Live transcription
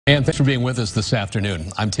And thanks for being with us this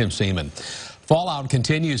afternoon. I'm Tim Seaman. Fallout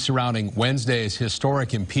continues surrounding Wednesday's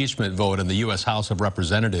historic impeachment vote in the U.S. House of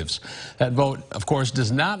Representatives. That vote, of course,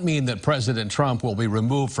 does not mean that President Trump will be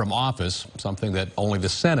removed from office, something that only the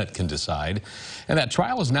Senate can decide. And that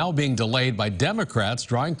trial is now being delayed by Democrats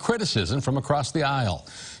drawing criticism from across the aisle.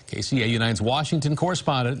 KCAU-9's Washington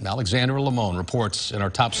correspondent Alexandra Limon reports in our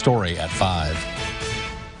top story at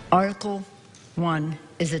 5. Article 1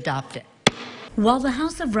 is adopted. While the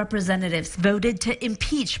House of Representatives voted to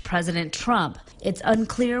impeach President Trump, it's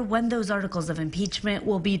unclear when those articles of impeachment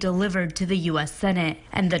will be delivered to the U.S. Senate,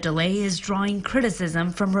 and the delay is drawing criticism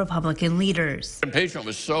from Republican leaders. Impeachment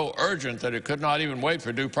was so urgent that it could not even wait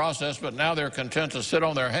for due process, but now they're content to sit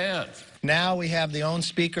on their hands. Now we have the own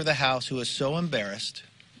Speaker of the House who is so embarrassed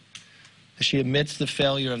that she admits the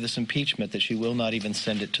failure of this impeachment that she will not even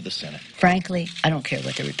send it to the Senate. Frankly, I don't care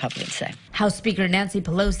what the Republicans say. House Speaker Nancy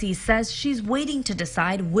Pelosi says she's waiting to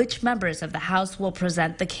decide which members of the House will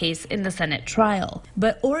present the case in the Senate trial.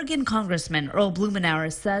 But Oregon Congressman Earl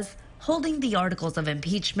Blumenauer says holding the articles of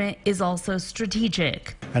impeachment is also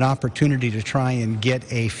strategic. An opportunity to try and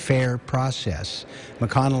get a fair process.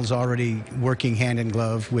 McConnell's already working hand in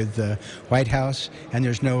glove with the White House, and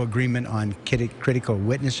there's no agreement on critical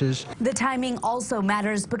witnesses. The timing also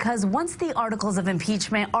matters because once the articles of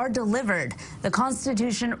impeachment are delivered, the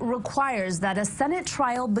Constitution requires that a Senate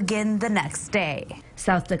trial begin the next day.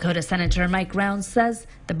 South Dakota Senator Mike Rounds says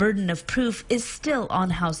the burden of proof is still on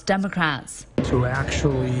House Democrats. To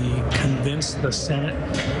actually convince the Senate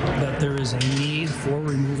that there is a need for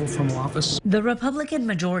removal from office. The Republican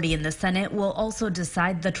majority in the Senate will also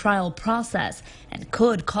decide the trial process and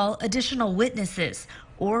could call additional witnesses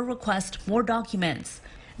or request more documents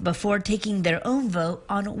before taking their own vote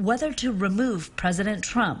on whether to remove President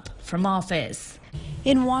Trump from office.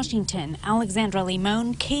 In Washington, Alexandra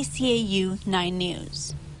Limon, KCAU 9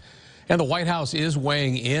 News. And the White House is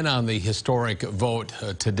weighing in on the historic vote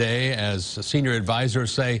today, as senior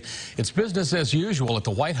advisors say it's business as usual at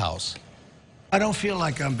the White House. I don't feel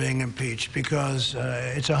like I'm being impeached because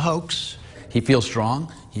it's a hoax. He feels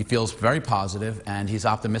strong, he feels very positive, and he's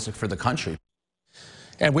optimistic for the country.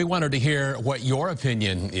 And we wanted to hear what your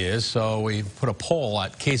opinion is, so we put a poll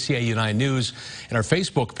at KCAU-9 News and our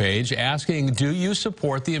Facebook page asking, do you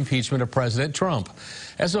support the impeachment of President Trump?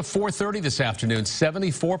 As of 4:30 this afternoon,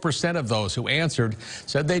 74% of those who answered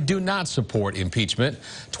said they do not support impeachment,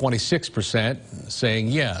 26% saying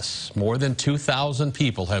yes. More than 2,000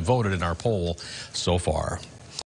 people have voted in our poll so far.